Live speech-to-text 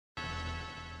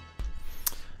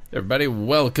Everybody,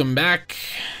 welcome back.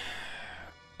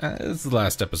 This is the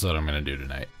last episode I'm going to do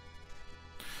tonight.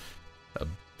 A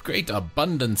great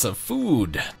abundance of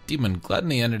food. Demon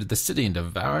Gluttony entered the city and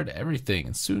devoured everything,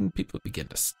 and soon people began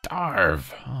to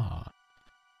starve.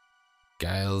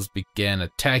 Giles began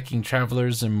attacking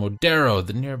travelers in Modero,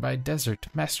 the nearby desert.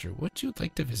 Master, would you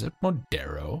like to visit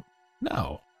Modero?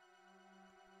 No.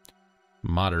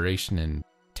 Moderation and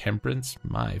temperance,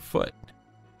 my foot.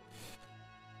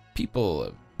 People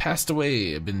have passed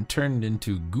away, have been turned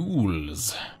into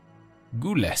ghouls.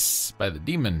 Ghoules by the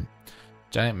demon.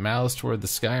 Giant mouths toward the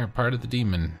sky are part of the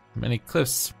demon. Many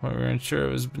cliffs where we weren't sure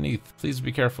it was beneath. Please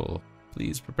be careful.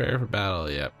 Please prepare for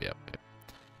battle. Yep.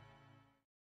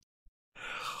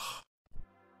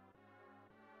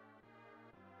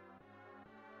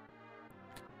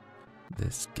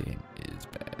 This game is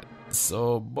bad.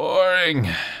 So boring.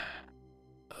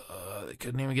 They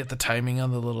couldn't even get the timing on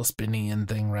the little spinny in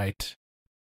thing right.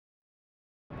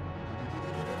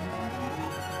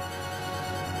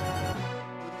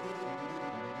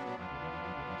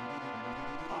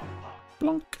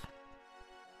 Blonk.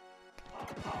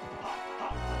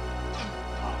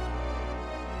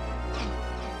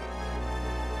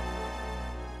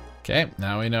 Okay,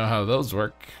 now we know how those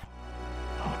work.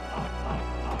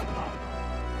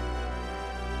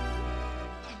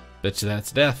 Bet you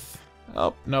that's death.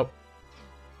 Oh, nope.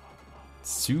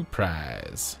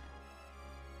 Surprise.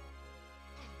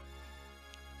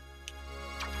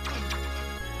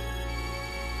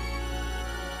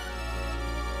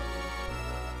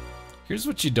 Here's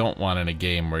what you don't want in a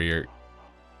game where your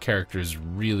character is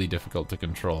really difficult to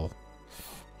control.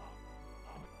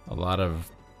 A lot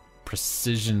of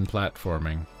precision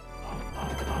platforming.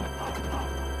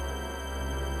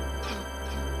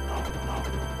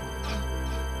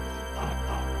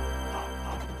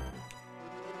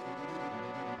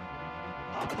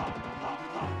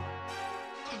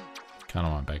 Kind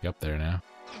of want back up there now.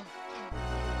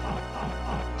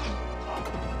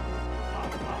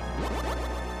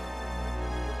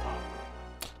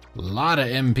 A lot of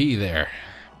MP there.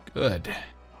 Good.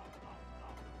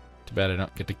 Too bad I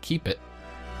don't get to keep it.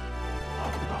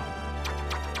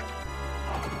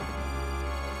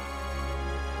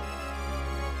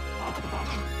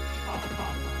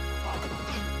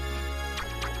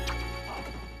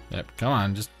 Yep, come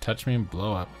on, just touch me and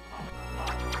blow up.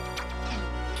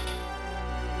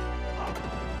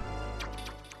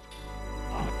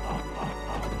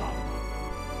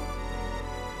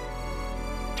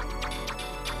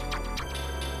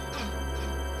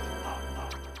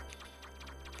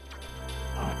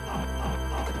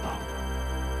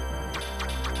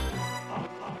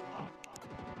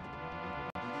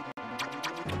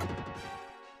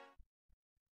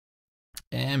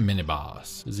 And mini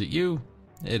boss. Is it you?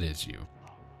 It is you.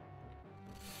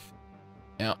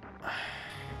 Yep.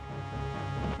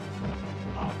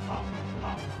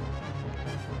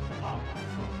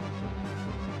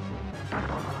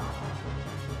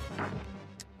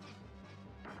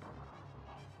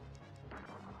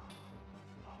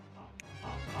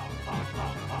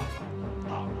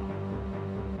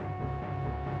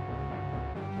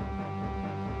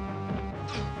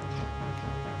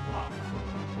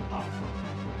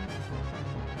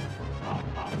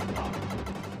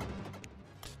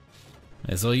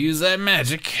 Might as well use that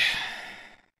magic.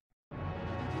 And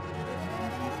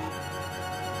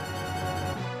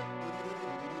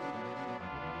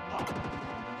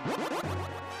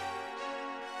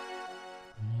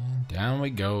down we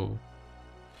go.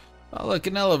 Oh, look,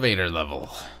 an elevator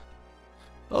level.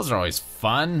 Those are always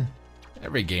fun.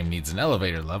 Every game needs an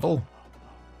elevator level.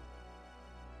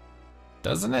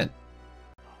 Doesn't it?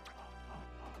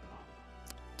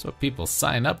 That's what people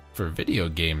sign up for video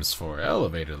games for,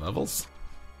 elevator levels.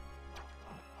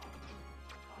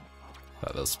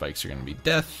 Thought those spikes are gonna be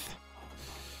death.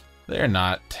 They're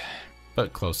not,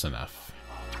 but close enough.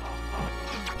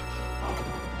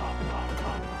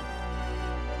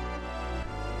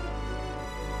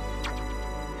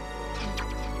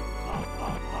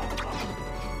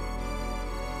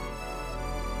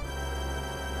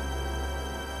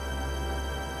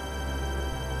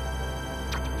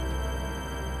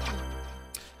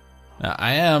 Now,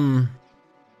 I am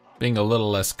being a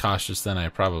little less cautious than I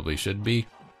probably should be.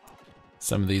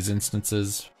 Some of these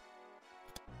instances.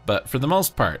 But for the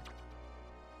most part,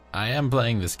 I am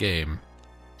playing this game.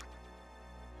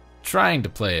 Trying to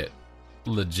play it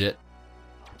legit.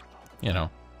 You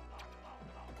know.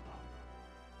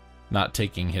 Not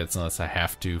taking hits unless I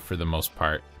have to for the most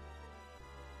part.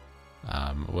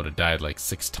 Would have died like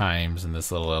 6 times in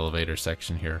this little elevator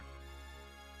section here.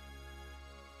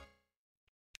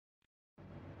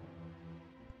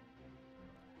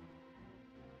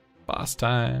 Boss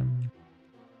time.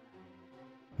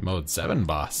 Mode 7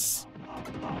 boss.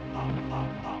 I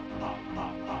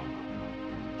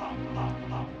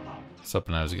was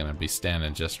hoping I was gonna be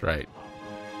standing just right.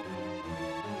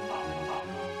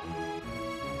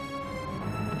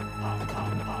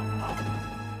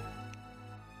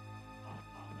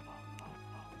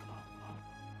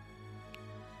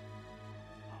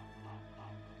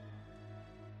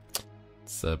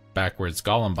 It's a backwards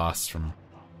golem boss from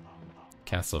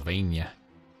Castlevania.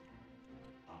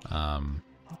 I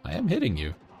am hitting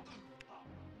you.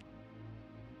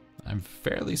 I'm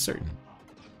fairly certain.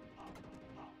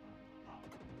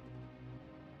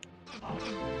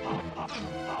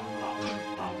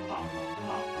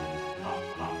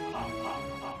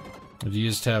 Would you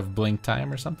just have blink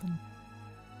time or something?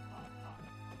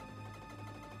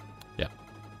 Yeah.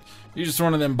 You're just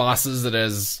one of them bosses that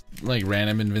has, like,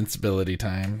 random invincibility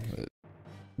time.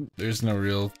 There's no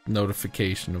real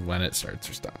notification of when it starts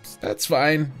or stops. That's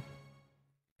fine.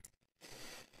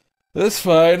 That's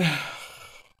fine.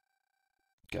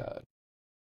 God.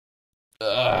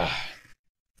 Ugh.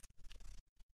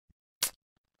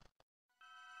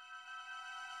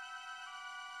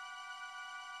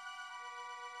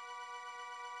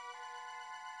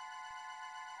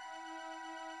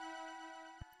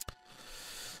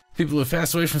 People who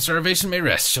fast away from starvation may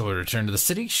rest. Shall we return to the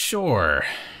city? Sure.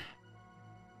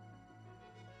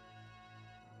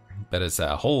 Bet it's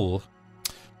a whole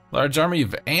large army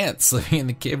of ants living in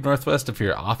the cave northwest of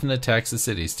here often attacks the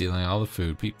city, stealing all the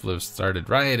food. People have started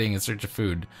rioting in search of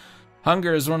food.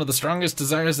 Hunger is one of the strongest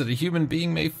desires that a human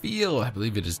being may feel. I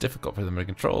believe it is difficult for them to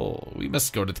control. We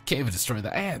must go to the cave and destroy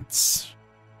the ants.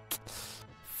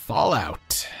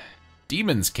 Fallout.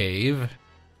 Demon's Cave.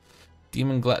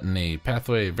 Demon Gluttony.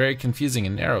 Pathway very confusing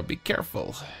and narrow. Be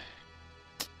careful.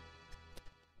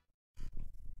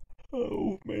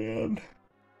 Oh, man.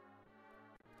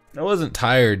 I wasn't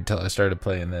tired till I started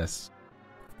playing this.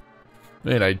 I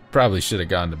mean, I probably should have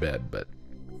gone to bed, but...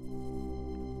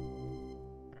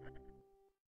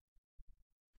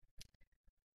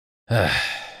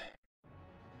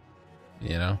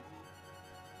 you know?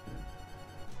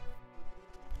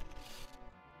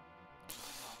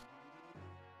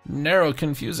 Narrow,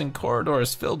 confusing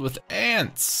corridors filled with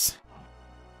ants.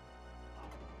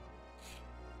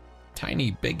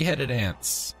 Tiny, big-headed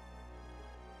ants.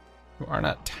 Who are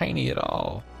not tiny at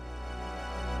all.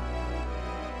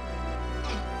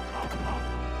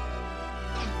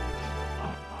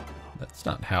 That's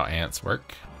not how ants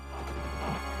work.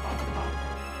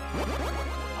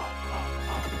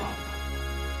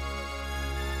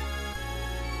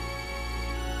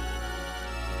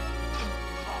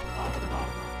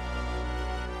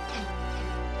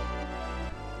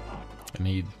 I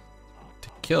need to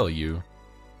kill you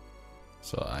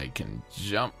so I can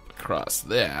jump across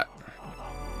that.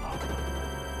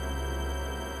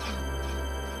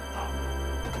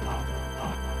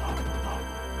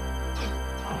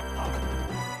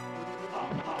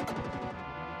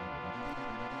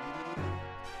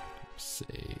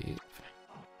 Save.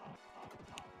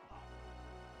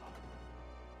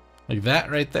 Like that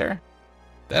right there?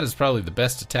 That is probably the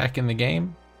best attack in the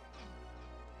game.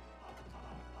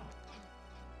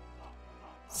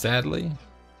 Sadly,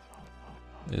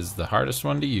 is the hardest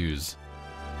one to use.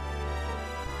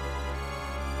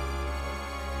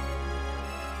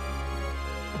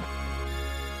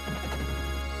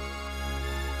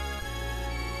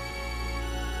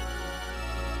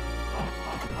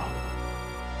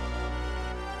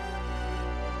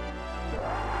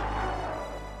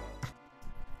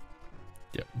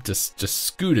 Yep, just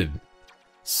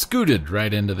scooted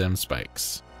right into them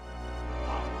spikes.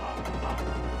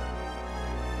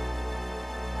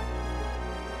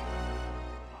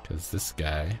 Because this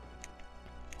guy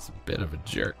is a bit of a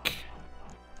jerk.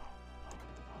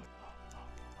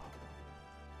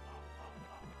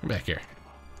 Come back here.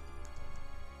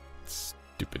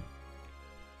 Stupid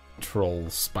troll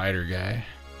spider guy.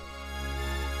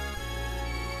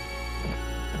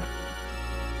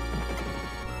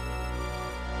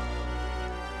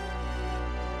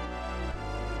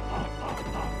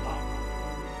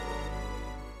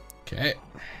 Okay.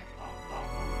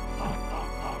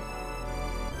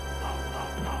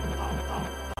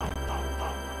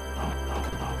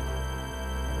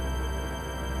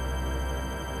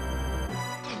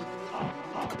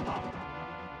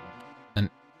 An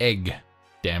egg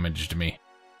damaged me.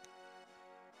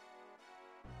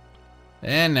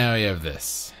 And now we have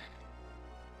this.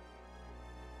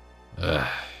 Ugh.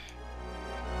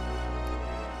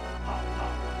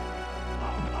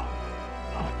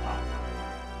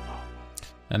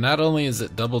 And not only is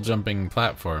it double jumping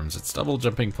platforms, it's double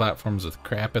jumping platforms with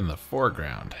crap in the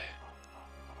foreground.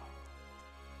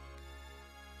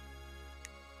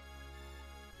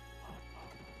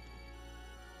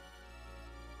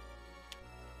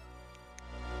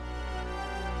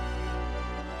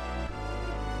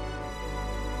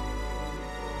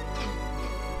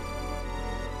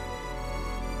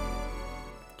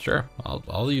 Sure,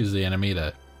 I'll use the enemy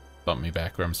to bump me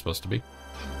back where I'm supposed to be.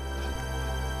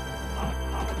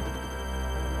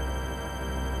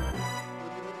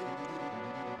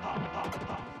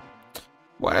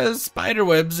 Why are spider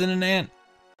webs in an ant?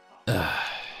 Ugh.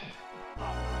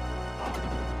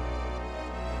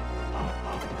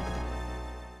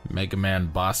 Mega Man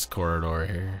boss corridor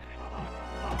here.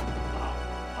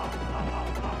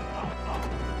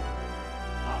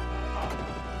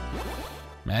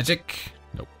 Magic?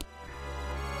 Nope.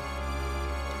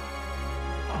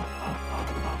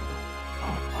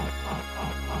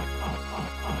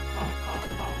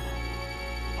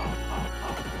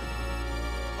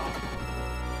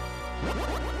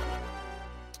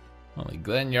 Only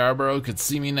Glenn Yarborough could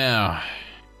see me now.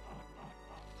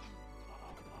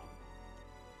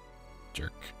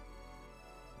 Jerk.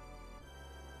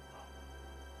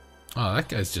 Oh, that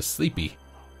guy's just sleepy.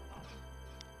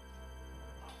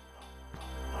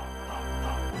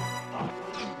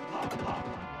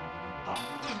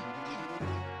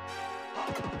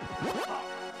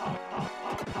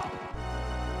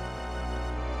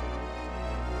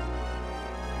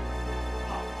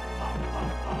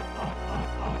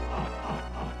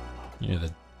 You're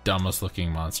the dumbest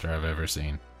looking monster I've ever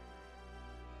seen.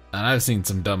 And I've seen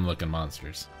some dumb looking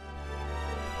monsters.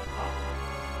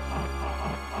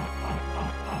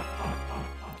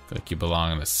 Feel like you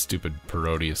belong in a stupid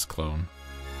Parodius clone.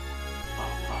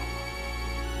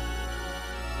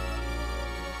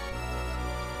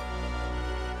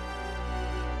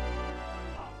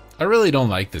 I really don't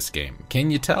like this game. Can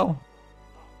you tell?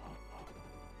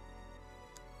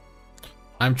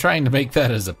 I'm trying to make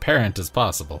that as apparent as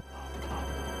possible.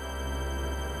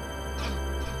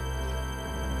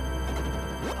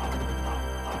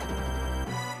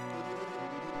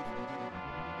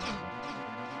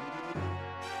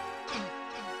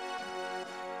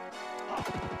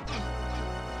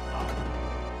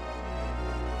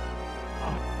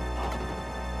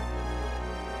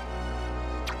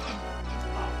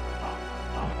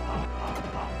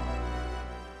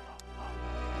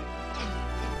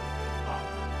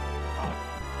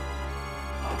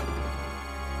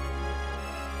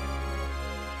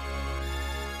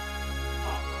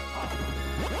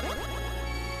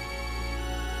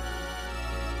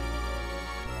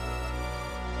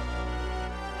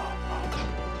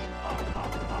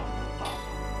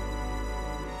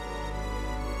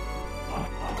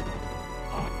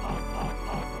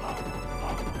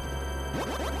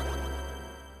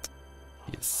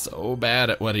 So bad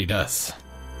at what he does.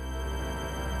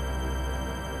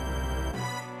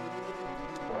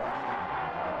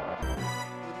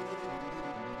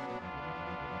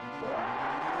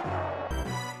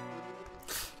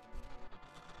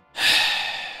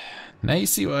 Now you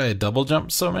see why I double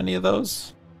jumped so many of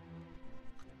those?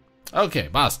 Okay,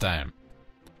 boss time.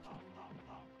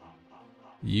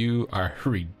 You are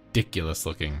ridiculous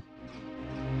looking.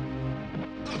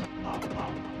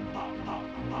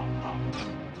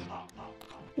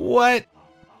 What?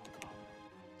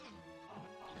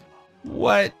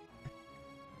 What?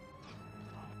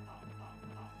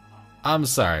 I'm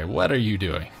sorry, what are you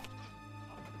doing?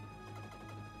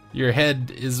 Your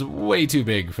head is way too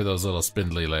big for those little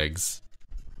spindly legs.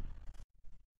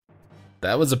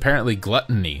 That was apparently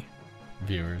Gluttony,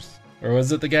 viewers. Or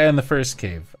was it the guy in the first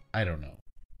cave? I don't know.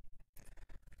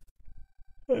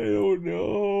 I don't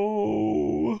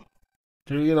know.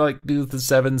 Did we like do the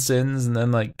 7 sins and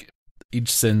then like each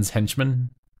sin's henchman?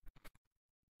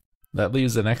 That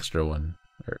leaves an extra one.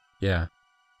 Or, yeah.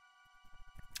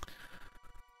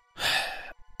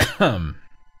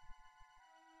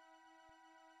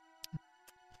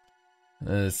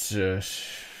 It's just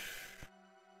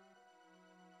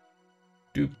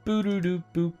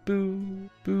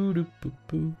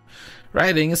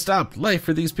Rioting has stopped. Life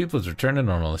for these people has returned to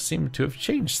normal. It seemed to have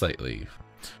changed slightly.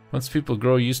 Once people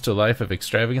grow used to a life of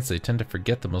extravagance, they tend to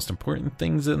forget the most important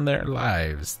things in their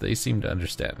lives. They seem to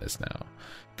understand this now.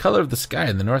 Color of the sky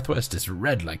in the northwest is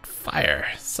red like fire.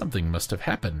 Something must have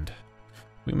happened.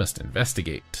 We must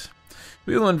investigate.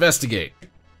 We will investigate.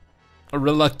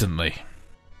 Reluctantly.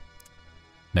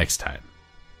 Next time.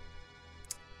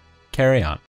 Carry on.